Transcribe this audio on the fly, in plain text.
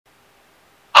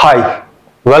Hi,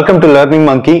 welcome to Learning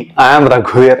Monkey. I am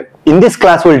Raghu here. In this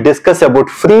class, we'll discuss about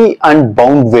free and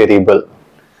bound variable.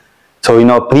 So in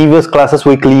our previous classes,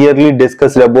 we clearly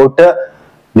discussed about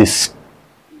this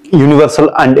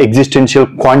universal and existential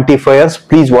quantifiers.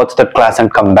 Please watch that class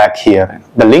and come back here.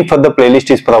 The link for the playlist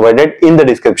is provided in the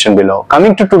description below.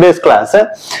 Coming to today's class,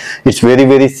 it's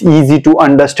very easy to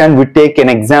understand. We take an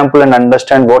example and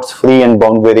understand what's free and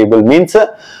bound variable means.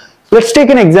 Let's take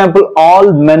an example,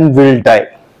 all men will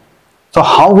die. So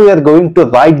how we are going to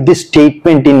write this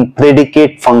statement in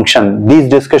predicate function? These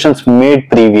discussions made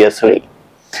previously.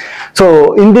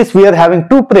 So in this we are having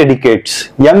two predicates.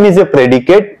 M is a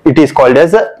predicate, it is called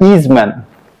as a is man.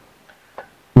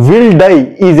 Will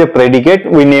die is a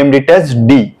predicate, we named it as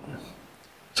D.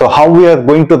 So how we are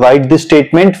going to write this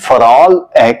statement? For all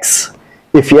x,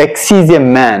 if x is a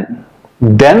man,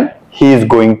 then he is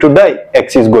going to die,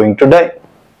 x is going to die.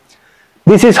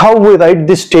 This is how we write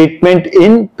this statement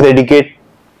in predicate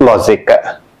logic.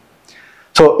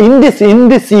 So in this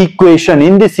equation,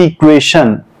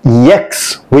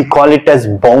 x, we call it as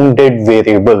bounded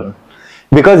variable,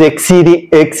 because x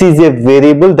is a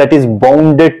variable that is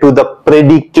bounded to the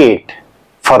predicate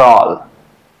for all.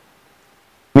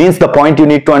 Means the point you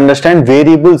need to understand,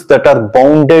 variables that are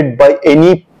bounded by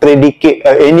any predicate,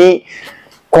 any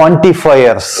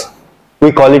quantifiers,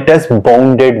 we call it as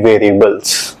bounded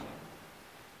variables.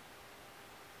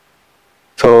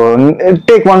 So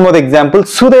take one more example.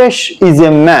 Suresh is a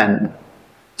man.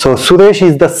 So Suresh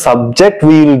is the subject.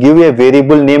 We will give a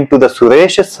variable name to the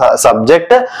Suresh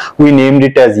subject. We named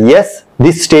it as S.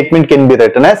 This statement can be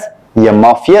written as M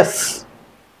of S.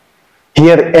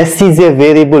 Here S is a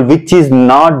variable which is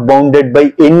not bounded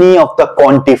by any of the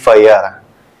quantifier.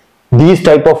 These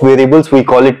type of variables we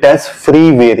call it as free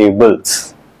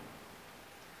variables.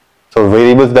 So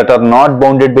variables that are not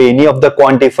bounded by any of the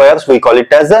quantifiers, we call it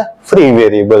as a free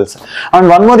variables. And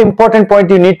one more important point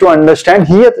you need to understand,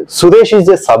 here Suresh is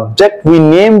a subject. We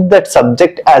named that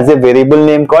subject as a variable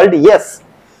name called S.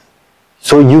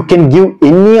 So you can give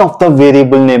any of the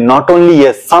variable name, not only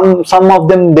S. Some of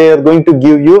them they are going to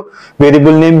give you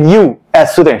variable name U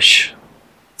as Suresh.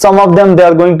 Some of them they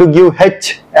are going to give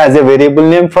H as a variable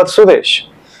name for Suresh.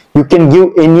 You can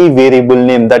give any variable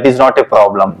name, that is not a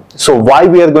problem. So why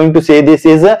we are going to say this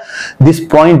is this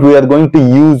point we are going to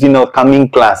use in our coming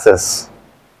classes.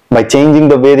 By changing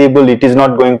the variable, it is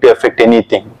not going to affect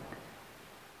anything.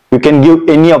 You can give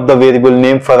any of the variable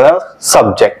name for a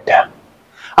subject.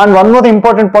 And one more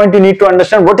important point you need to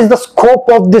understand, what is the scope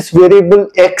of this variable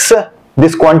x,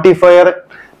 this quantifier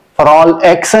for all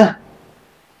x?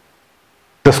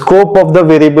 The scope of the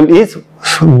variable is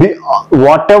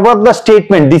whatever the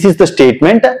statement, this is the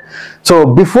statement. So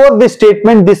before this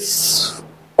statement, this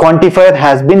quantifier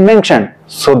has been mentioned.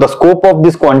 So the scope of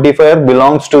this quantifier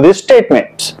belongs to this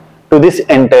statement, to this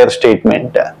entire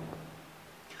statement.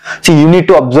 See, you need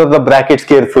to observe the brackets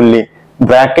carefully.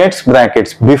 Brackets.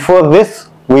 Before this,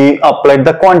 we applied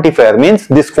the quantifier, means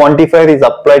this quantifier is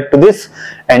applied to this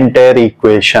entire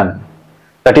equation.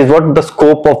 That is what the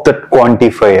scope of that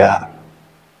quantifier.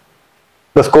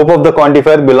 The scope of the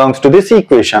quantifier belongs to this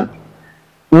equation.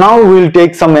 Now we will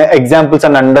take some examples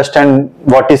and understand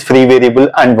what is free variable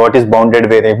and what is bounded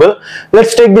variable.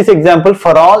 Let's take this example,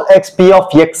 for all x p of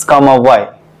x comma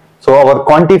y. So our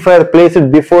quantifier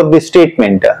placed before this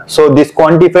statement. So this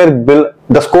quantifier,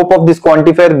 the scope of this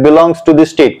quantifier belongs to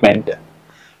this statement,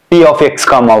 p of x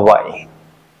comma y.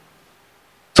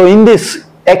 So in this,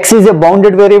 x is a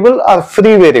bounded variable or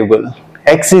free variable?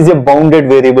 X is a bounded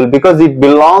variable because it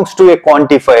belongs to a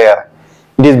quantifier.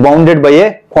 It is bounded by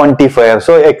a quantifier.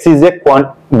 So x is a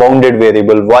bounded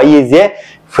variable. Y is a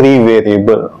free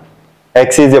variable.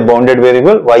 X is a bounded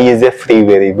variable. Y is a free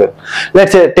variable.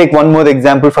 Let's take one more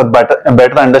example for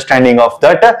better understanding of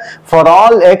that. For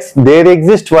all x, there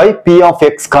exists y, p of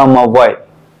x comma y.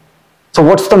 So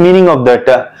what's the meaning of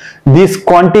that? This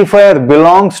quantifier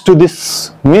belongs to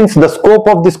this, means the scope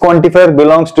of this quantifier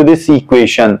belongs to this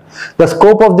equation. The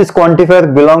scope of this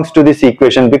quantifier belongs to this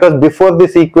equation because before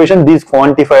this equation these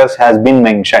quantifiers has been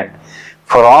mentioned.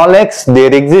 For all x,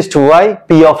 there exists y,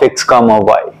 p of x comma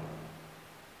y.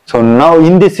 So now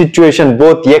in this situation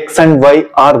both x and y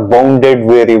are bounded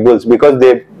variables because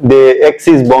x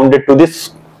is bounded to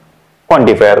this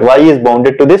quantifier, y is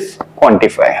bounded to this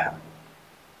quantifier.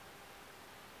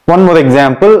 One more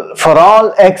example, for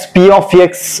all x, p of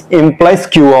x implies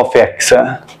q of x.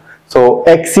 So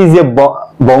x is a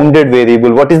bounded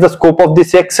variable. What is the scope of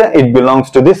this x? It belongs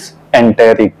to this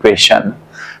entire equation.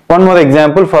 One more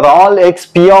example, for all x,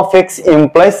 p of x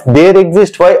implies there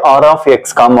exists y, r of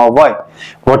x comma y.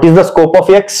 What is the scope of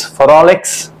x for all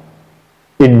x?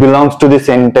 It belongs to this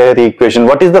entire equation.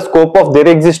 What is the scope of there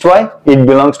exist y? It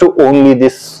belongs to only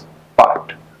this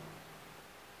part.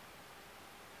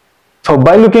 So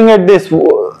by looking at this,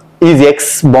 is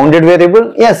x bounded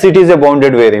variable? Yes, it is a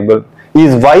bounded variable.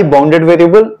 Is y bounded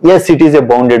variable? Yes, it is a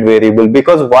bounded variable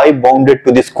because y bounded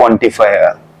to this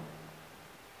quantifier.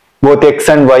 Both x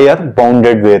and y are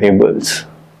bounded variables.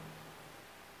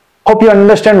 Hope you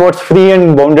understand what free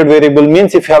and bounded variable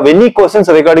means. If you have any questions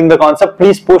regarding the concept,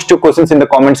 please post your questions in the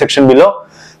comment section below.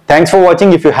 Thanks for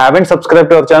watching. If you haven't subscribed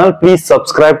to our channel, please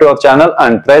subscribe to our channel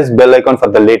and press bell icon for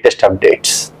the latest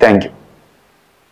updates. Thank you.